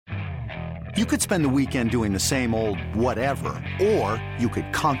You could spend the weekend doing the same old whatever, or you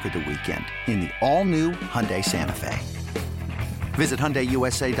could conquer the weekend in the all-new Hyundai Santa Fe. Visit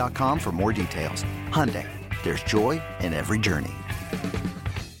HyundaiUSA.com for more details. Hyundai, there's joy in every journey.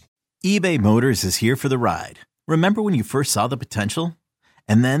 eBay Motors is here for the ride. Remember when you first saw the potential?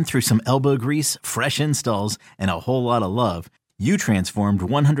 And then through some elbow grease, fresh installs, and a whole lot of love, you transformed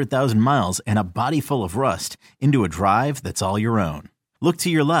 100,000 miles and a body full of rust into a drive that's all your own. Look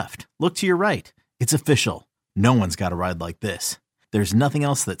to your left. Look to your right. It's official. No one's got a ride like this. There's nothing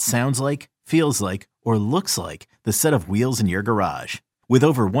else that sounds like, feels like, or looks like the set of wheels in your garage. With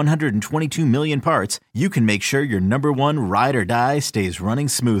over 122 million parts, you can make sure your number one ride or die stays running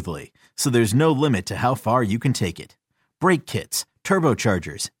smoothly. So there's no limit to how far you can take it. Brake kits,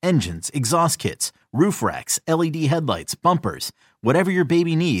 turbochargers, engines, exhaust kits, roof racks, LED headlights, bumpers, whatever your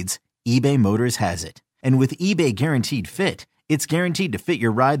baby needs, eBay Motors has it. And with eBay Guaranteed Fit, it's guaranteed to fit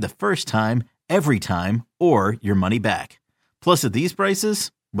your ride the first time, every time, or your money back. Plus, at these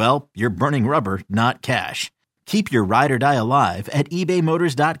prices, well, you're burning rubber, not cash. Keep your ride or die alive at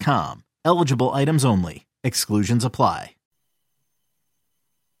ebaymotors.com. Eligible items only. Exclusions apply.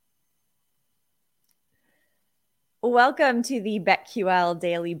 Welcome to the BetQL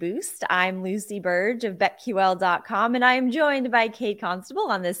Daily Boost. I'm Lucy Burge of BetQL.com, and I am joined by Kate Constable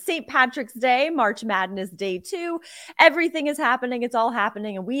on this St. Patrick's Day, March Madness Day 2. Everything is happening. It's all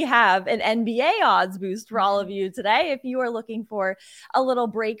happening, and we have an NBA odds boost for all of you today. If you are looking for a little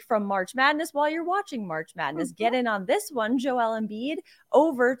break from March Madness while you're watching March Madness, get in on this one. Joel Embiid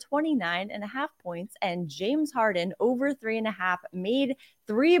over 29.5 points, and James Harden over 3.5 made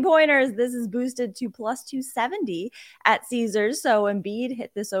three-pointers. This is boosted to plus 270 at Caesars. So Embiid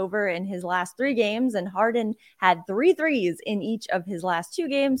hit this over in his last 3 games, and Harden had 3 threes in each of his last 2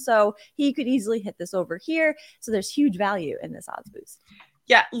 games. So he could easily hit this over here. So there's huge value in this odds boost.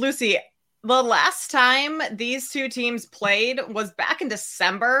 Yeah, Lucy, the last time these two teams played was back in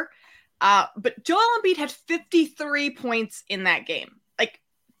December. But Joel Embiid had 53 points in that game.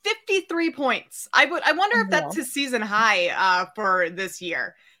 53 points. I wonder if that's his season high for this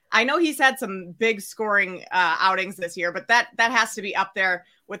year. I know he's had some big scoring outings this year, but that has to be up there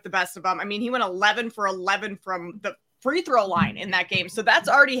with the best of them. I mean, he went 11 for 11 from the free throw line in that game. So that's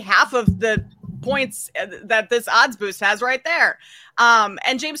already half of the points that this odds boost has right there.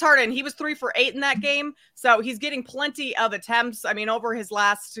 And James Harden, he was 3 for 8 in that game. So he's getting plenty of attempts. I mean, over his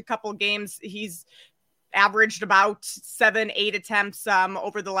last couple games, he's averaged about 7-8 attempts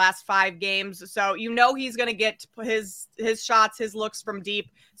over the last 5 games. So he's going to get his shots, his looks from deep.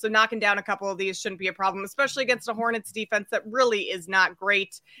 So knocking down a couple of these shouldn't be a problem, especially against a Hornets defense that really is not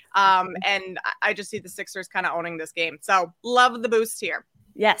great. And I just see the Sixers kind of owning this game. So love the boost here.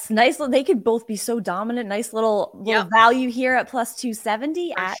 Yes, nice. They could both be so dominant. Nice little value here at plus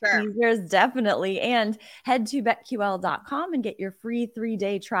 270 at Caesars, definitely. And head to BetQL.com and get your free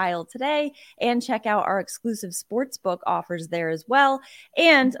 3-day trial today. And check out our exclusive sportsbook offers there as well.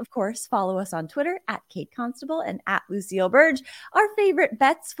 And of course, follow us on Twitter at Kate Constable and at Lucille Burge. Our favorite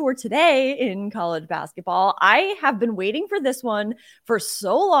bets for today in college basketball. I have been waiting for this one for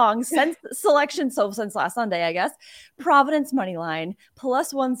so long since selection, since last Sunday, I guess. Providence money line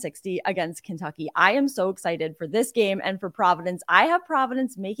plus 160 against Kentucky. I am so excited for this game and for Providence. I have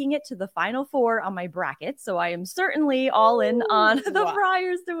Providence making it to the Final Four on my bracket, so I am certainly all in on the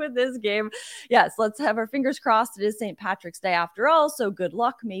Friars to win this game. Yes, let's have our fingers crossed. It is St. Patrick's Day after all, so good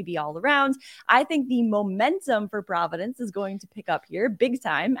luck maybe all around. I think the momentum for Providence is going to pick up here big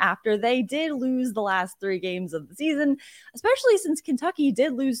time after they did lose the last 3 games of the season, especially since Kentucky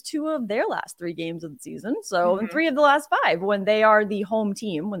did lose 2 of their last 3 games of the season. So in 3 of the last 5 when they are the home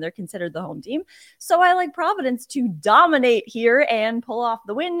team, when they're considered the home team. So I like Providence to dominate here and pull off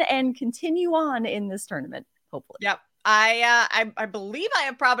the win and continue on in this tournament, hopefully. Yep. I believe I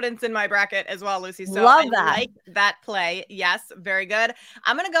have Providence in my bracket as well, Lucy. So Love that. I like that play. Yes, very good.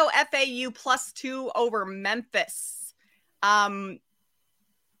 I'm going to go FAU plus 2 over Memphis. The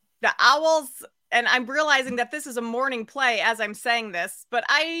Owls, and I'm realizing that this is a morning play as I'm saying this, but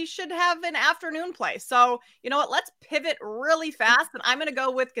I should have an afternoon play. So you know what? Let's pivot really fast. And I'm going to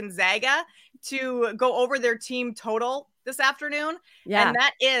go with Gonzaga to go over their team total this afternoon. Yeah. And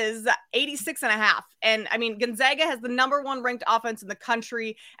that is 86.5. And I mean, Gonzaga has the number 1 ranked offense in the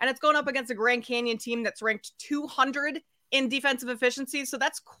country, and it's going up against a Grand Canyon team that's ranked 200 in defensive efficiency. So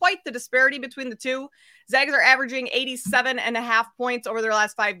that's quite the disparity between the two. Zags are averaging 87.5 points over their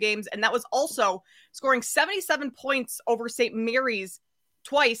last 5 games. And that was also scoring 77 points over St. Mary's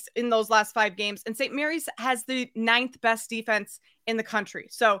twice in those last 5 games. And St. Mary's has the 9th best defense in the country.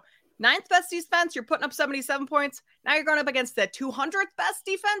 So 9th best defense. You're putting up 77 points. Now you're going up against the 200th best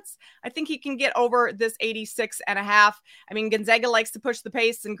defense. I think he can get over this 86.5. I mean, Gonzaga likes to push the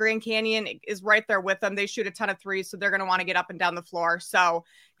pace, and Grand Canyon is right there with them. They shoot a ton of threes, so they're going to want to get up and down the floor. So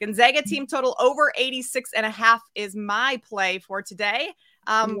Gonzaga team total over 86.5 is my play for today.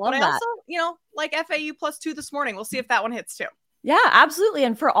 But I also, like FAU +2 this morning. We'll see if that one hits too. Yeah, absolutely.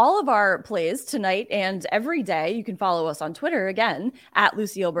 And for all of our plays tonight and every day, you can follow us on Twitter again at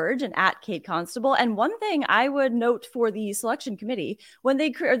Lucille Burge and at Kate Constable. And one thing I would note for the selection committee when they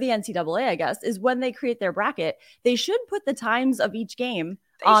create, or the NCAA, I guess, is when they create their bracket, they should put the times of each game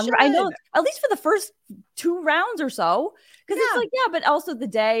on. I know at least for the first 2 rounds or so, because it's like, but also the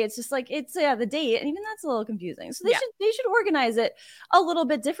day. It's just like it's the date, and even that's a little confusing. So they should organize it a little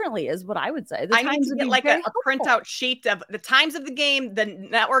bit differently, is what I would say. I need to get like a printout sheet of the times of the game, the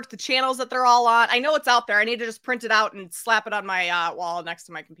network, the channels that they're all on. I know it's out there. I need to just print it out and slap it on my wall next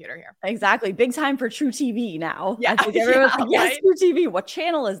to my computer here. Exactly. Big time for True TV now. Yeah, everyone's like, yes, True TV. What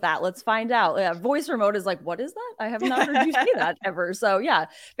channel is that? Let's find out. Voice remote is like, what is that? I have not heard you say that ever. So yeah,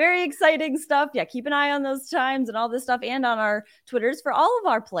 very exciting stuff. Yeah, keep an eye on those times and all this stuff, and on our Twitters for all of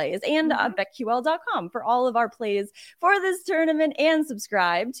our plays, and BetQL.com for all of our plays for this tournament, and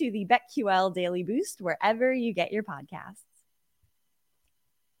subscribe to the BetQL Daily Boost wherever you get your podcasts.